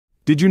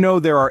Did you know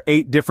there are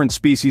 8 different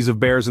species of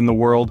bears in the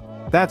world?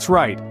 That's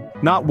right,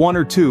 not 1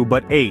 or 2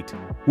 but 8.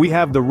 We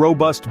have the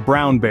robust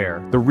brown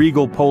bear, the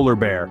regal polar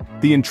bear,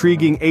 the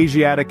intriguing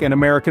Asiatic and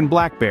American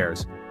black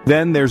bears.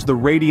 Then there's the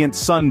radiant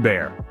sun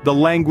bear, the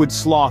languid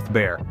sloth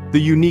bear, the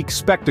unique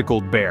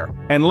spectacled bear,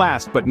 and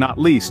last but not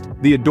least,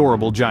 the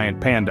adorable giant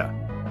panda.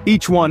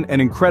 Each one an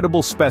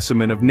incredible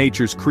specimen of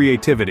nature's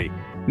creativity.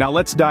 Now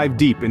let's dive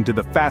deep into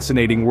the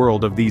fascinating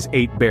world of these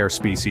 8 bear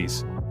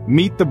species.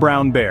 Meet the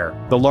brown bear,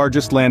 the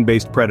largest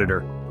land-based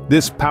predator.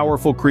 This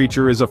powerful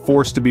creature is a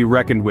force to be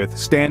reckoned with,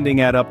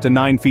 standing at up to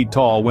 9 feet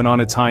tall when on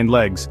its hind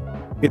legs.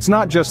 It's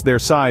not just their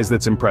size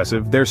that's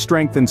impressive, their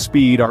strength and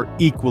speed are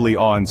equally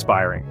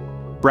awe-inspiring.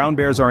 Brown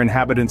bears are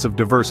inhabitants of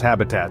diverse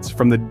habitats,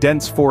 from the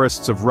dense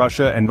forests of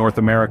Russia and North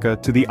America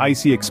to the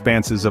icy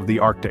expanses of the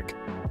Arctic.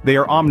 They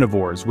are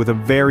omnivores with a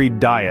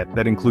varied diet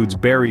that includes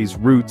berries,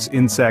 roots,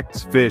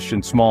 insects, fish,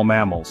 and small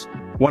mammals.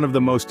 One of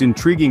the most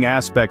intriguing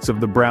aspects of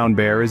the brown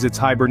bear is its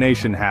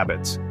hibernation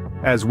habits.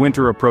 As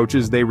winter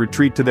approaches, they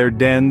retreat to their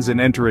dens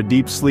and enter a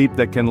deep sleep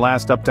that can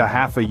last up to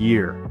half a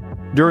year.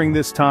 During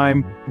this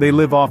time, they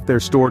live off their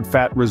stored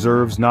fat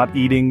reserves, not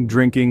eating,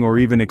 drinking, or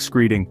even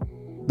excreting.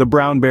 The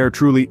brown bear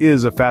truly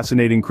is a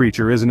fascinating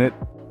creature, isn't it?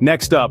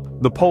 Next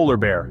up, the polar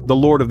bear, the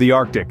lord of the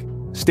Arctic.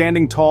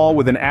 Standing tall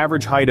with an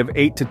average height of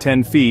 8 to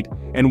 10 feet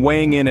and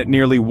weighing in at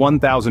nearly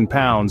 1,000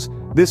 pounds,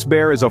 this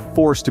bear is a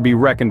force to be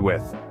reckoned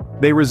with.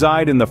 They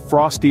reside in the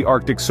frosty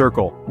Arctic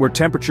Circle, where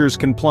temperatures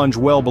can plunge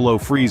well below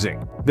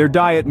freezing. Their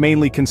diet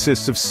mainly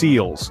consists of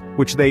seals,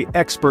 which they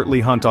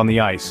expertly hunt on the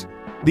ice.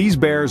 These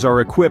bears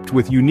are equipped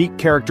with unique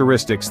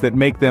characteristics that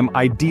make them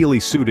ideally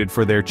suited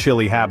for their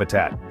chilly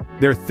habitat.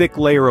 Their thick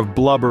layer of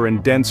blubber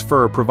and dense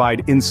fur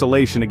provide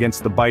insulation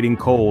against the biting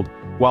cold,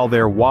 while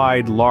their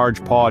wide,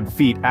 large-pawed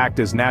feet act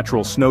as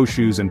natural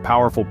snowshoes and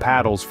powerful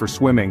paddles for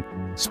swimming.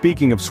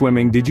 Speaking of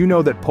swimming, did you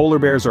know that polar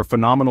bears are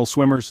phenomenal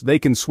swimmers? They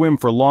can swim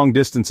for long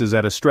distances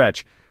at a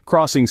stretch,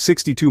 crossing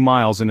 62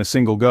 miles in a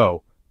single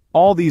go.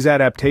 All these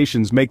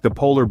adaptations make the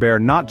polar bear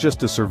not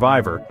just a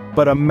survivor,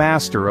 but a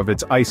master of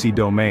its icy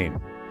domain.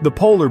 The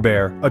polar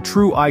bear, a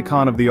true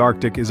icon of the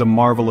Arctic, is a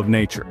marvel of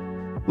nature.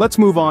 Let's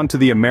move on to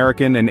the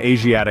American and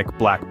Asiatic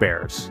black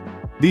bears.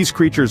 These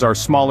creatures are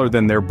smaller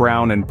than their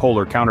brown and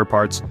polar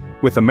counterparts,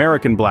 with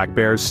American black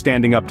bears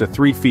standing up to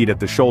 3 feet at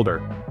the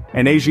shoulder,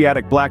 and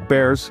Asiatic black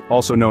bears,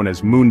 also known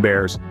as moon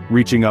bears,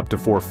 reaching up to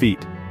 4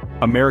 feet.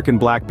 American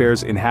black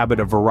bears inhabit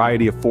a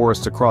variety of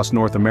forests across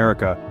North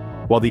America,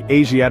 while the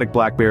Asiatic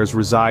black bears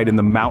reside in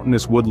the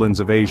mountainous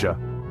woodlands of Asia.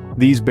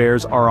 These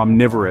bears are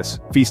omnivorous,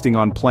 feasting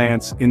on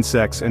plants,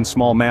 insects, and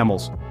small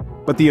mammals.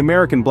 But the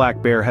American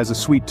black bear has a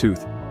sweet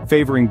tooth,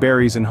 favoring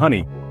berries and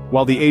honey,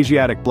 while the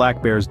Asiatic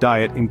black bear's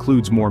diet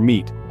includes more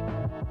meat.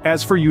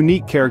 As for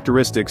unique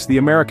characteristics, the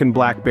American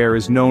black bear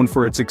is known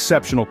for its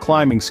exceptional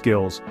climbing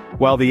skills,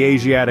 while the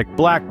Asiatic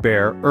black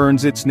bear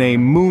earns its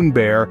name moon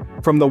bear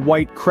from the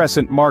white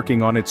crescent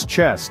marking on its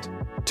chest.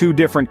 2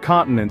 different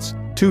continents,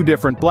 2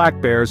 different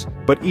black bears,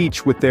 but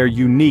each with their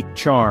unique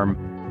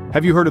charm.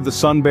 Have you heard of the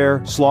sun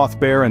bear, sloth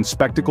bear, and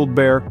spectacled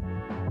bear?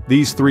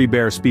 These 3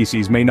 bear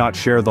species may not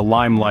share the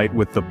limelight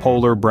with the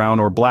polar, brown,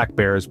 or black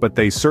bears, but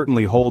they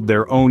certainly hold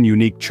their own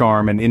unique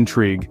charm and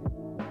intrigue.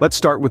 Let's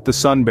start with the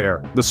sun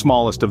bear, the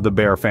smallest of the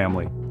bear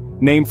family.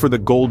 Named for the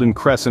golden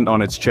crescent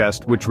on its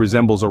chest, which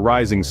resembles a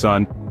rising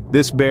sun,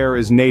 this bear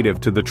is native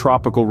to the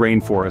tropical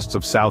rainforests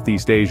of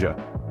Southeast Asia.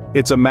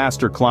 It's a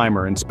master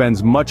climber and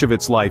spends much of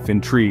its life in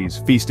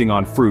trees, feasting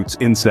on fruits,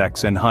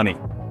 insects, and honey.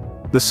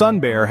 The sun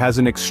bear has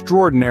an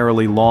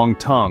extraordinarily long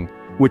tongue,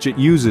 which it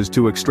uses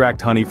to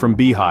extract honey from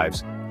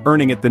beehives,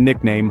 earning it the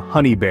nickname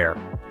honey bear.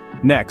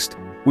 Next,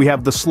 we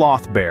have the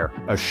sloth bear,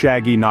 a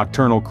shaggy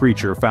nocturnal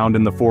creature found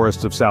in the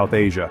forests of South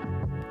Asia.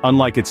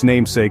 Unlike its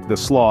namesake, the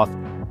sloth,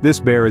 this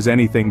bear is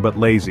anything but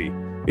lazy.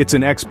 It's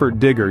an expert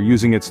digger,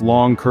 using its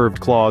long curved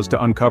claws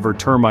to uncover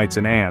termites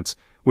and ants,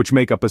 which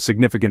make up a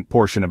significant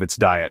portion of its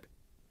diet.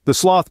 The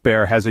sloth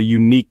bear has a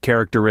unique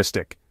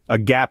characteristic, a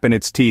gap in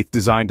its teeth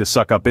designed to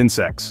suck up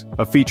insects,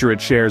 a feature it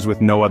shares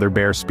with no other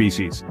bear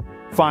species.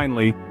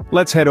 Finally,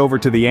 let's head over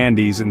to the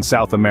Andes in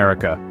South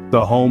America,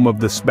 the home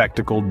of the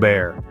spectacled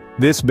bear.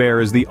 This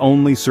bear is the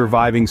only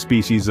surviving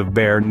species of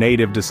bear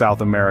native to South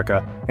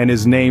America and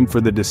is named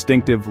for the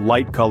distinctive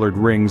light-colored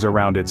rings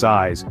around its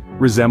eyes,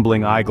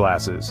 resembling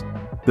eyeglasses.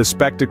 The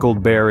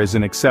spectacled bear is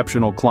an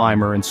exceptional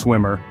climber and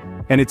swimmer,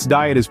 and its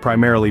diet is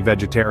primarily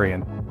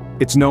vegetarian.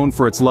 It's known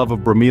for its love of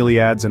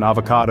bromeliads and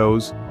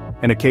avocados,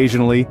 and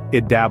occasionally,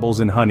 it dabbles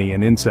in honey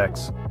and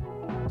insects.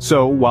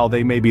 So, while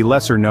they may be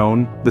lesser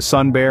known, the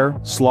sun bear,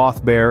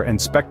 sloth bear, and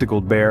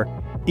spectacled bear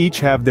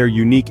each have their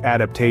unique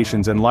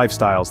adaptations and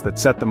lifestyles that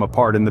set them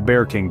apart in the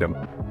bear kingdom.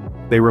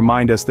 They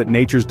remind us that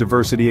nature's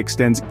diversity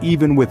extends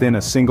even within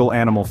a single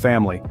animal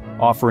family,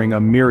 offering a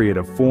myriad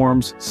of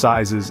forms,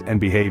 sizes, and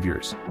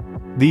behaviors.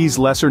 These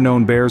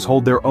lesser-known bears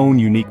hold their own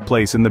unique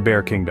place in the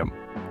bear kingdom.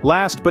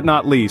 Last but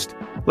not least,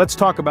 let's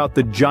talk about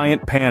the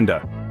giant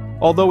panda.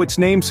 Although its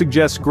name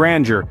suggests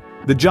grandeur,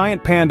 The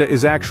giant panda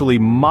is actually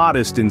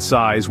modest in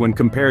size when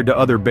compared to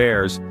other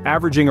bears,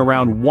 averaging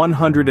around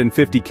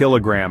 150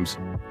 kilograms.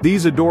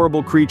 These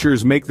adorable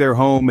creatures make their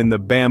home in the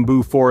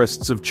bamboo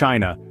forests of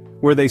China,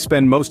 where they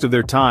spend most of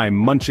their time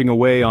munching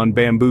away on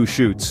bamboo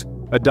shoots,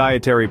 a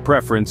dietary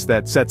preference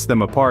that sets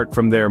them apart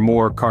from their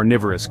more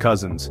carnivorous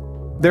cousins.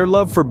 Their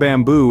love for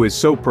bamboo is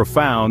so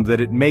profound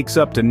that it makes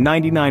up to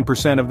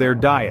 99% of their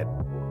diet.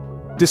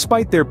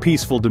 Despite their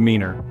peaceful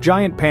demeanor,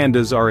 giant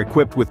pandas are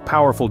equipped with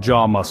powerful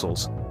jaw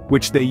muscles,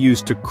 which they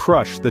use to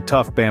crush the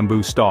tough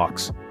bamboo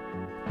stalks.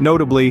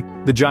 Notably,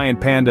 the giant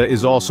panda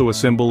is also a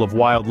symbol of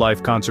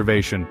wildlife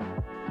conservation.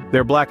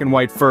 Their black and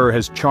white fur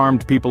has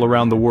charmed people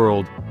around the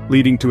world,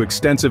 leading to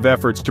extensive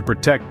efforts to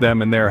protect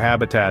them and their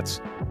habitats.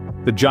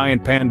 The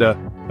giant panda,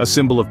 a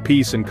symbol of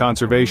peace and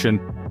conservation,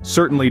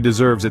 certainly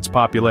deserves its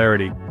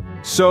popularity.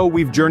 So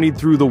we've journeyed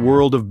through the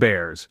world of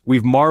bears.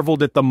 We've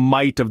marveled at the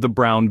might of the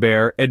brown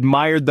bear,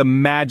 admired the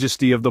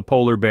majesty of the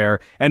polar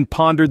bear, and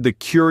pondered the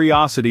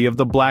curiosity of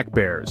the black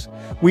bears.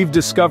 We've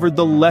discovered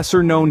the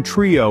lesser-known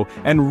trio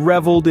and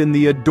reveled in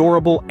the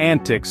adorable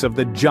antics of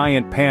the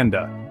giant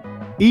panda.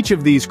 Each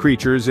of these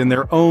creatures, in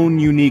their own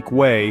unique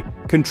way,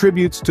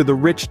 contributes to the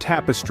rich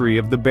tapestry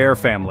of the bear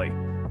family.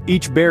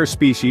 Each bear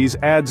species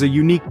adds a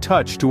unique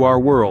touch to our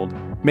world,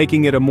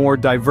 making it a more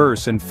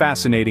diverse and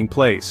fascinating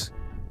place.